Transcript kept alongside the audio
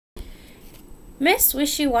Miss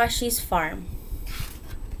Wishy Washy's farm.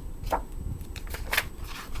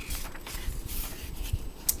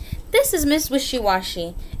 This is Miss Wishy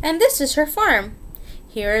Washy, and this is her farm.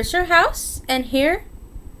 Here is her house, and here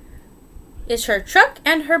is her truck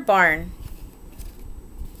and her barn.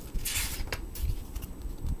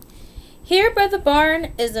 Here by the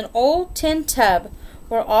barn is an old tin tub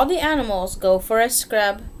where all the animals go for a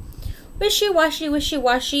scrub. Wishy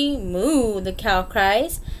washy, moo, the cow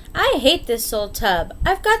cries. I hate this old tub.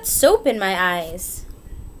 I've got soap in my eyes.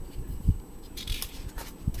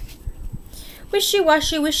 Wishy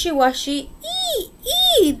washy,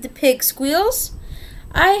 ee, the pig squeals.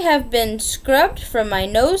 I have been scrubbed from my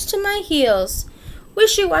nose to my heels.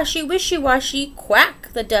 Wishy washy, quack,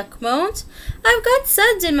 the duck moans. I've got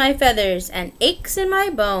suds in my feathers and aches in my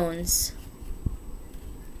bones.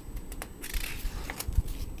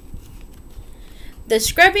 The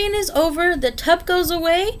scrubbing is over, the tub goes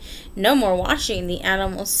away. No more washing, the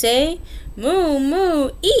animals say. Moo,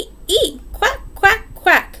 moo, ee, quack, quack,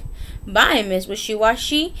 quack. Bye, Miss Wishy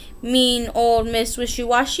Washy, mean old Miss Wishy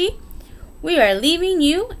Washy. We are leaving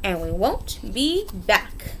you and we won't be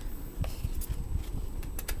back.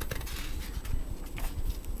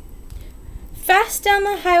 Fast down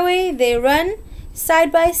the highway they run, side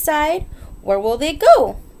by side. Where will they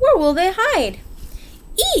go? Where will they hide?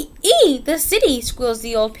 Ee, the city, squeals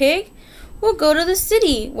the old pig. We'll go to the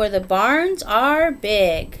city where the barns are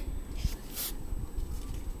big.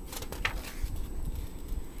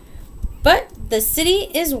 But the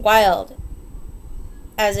city is wild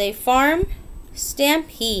as a farm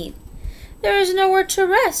stampede. There is nowhere to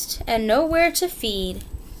rest and nowhere to feed.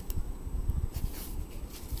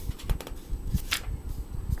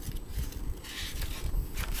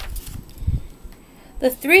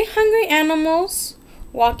 The 3 hungry animals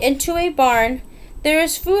walk into a barn. There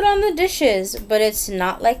is food on the dishes, but it's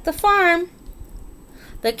not like the farm.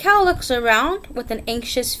 The cow looks around with an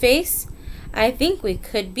anxious face. I think we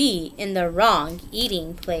could be in the wrong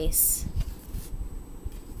eating place.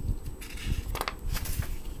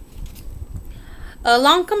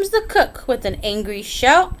 Along comes the cook with an angry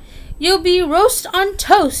shout. You'll be roast on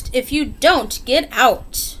toast if you don't get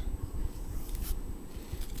out.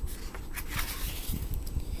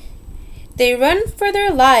 They run for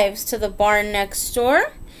their lives to the barn next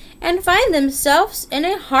door and find themselves in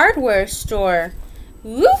a hardware store.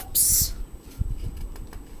 Whoops!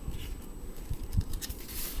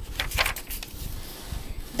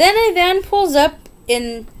 Then a van pulls up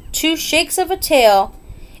in 2 shakes of a tail.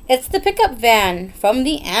 It's the pickup van from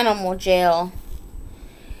the animal jail.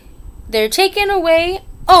 They're taken away.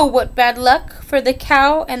 Oh, what bad luck for the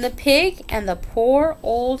cow and the pig and the poor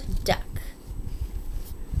old duck.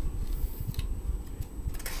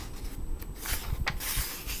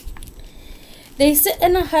 They sit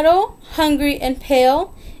in a huddle, hungry and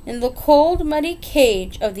pale, in the cold, muddy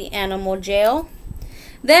cage of the animal jail.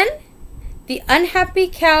 Then the unhappy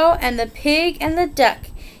cow and the pig and the duck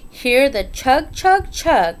hear the chug, chug,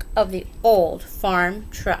 chug of the old farm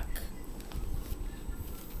truck.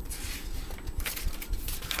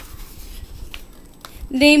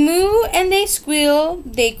 They moo and they squeal,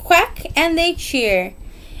 they quack and they cheer.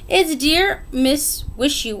 It's dear Miss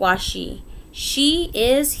Wishy Washy. She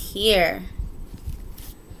is here.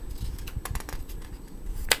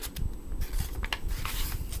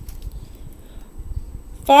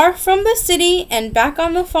 Far from the city and back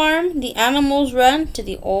on the farm, the animals run to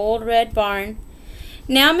the old red barn.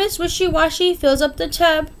 Now Miss Wishy Washy fills up the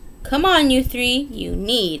tub. Come on, you 3, you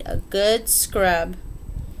need a good scrub.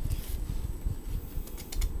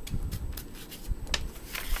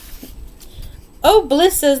 Oh,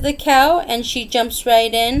 bliss, says the cow, and she jumps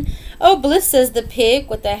right in. Oh, bliss, says the pig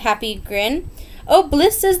with a happy grin. Oh,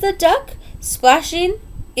 bliss, says the duck, splashing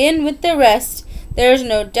in with the rest. There's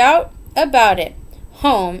no doubt about it.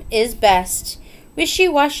 Home is best. Wishy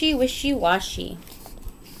washy, wishy washy.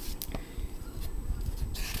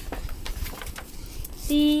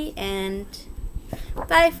 The end.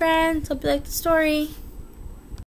 Bye, friends. Hope you liked the story.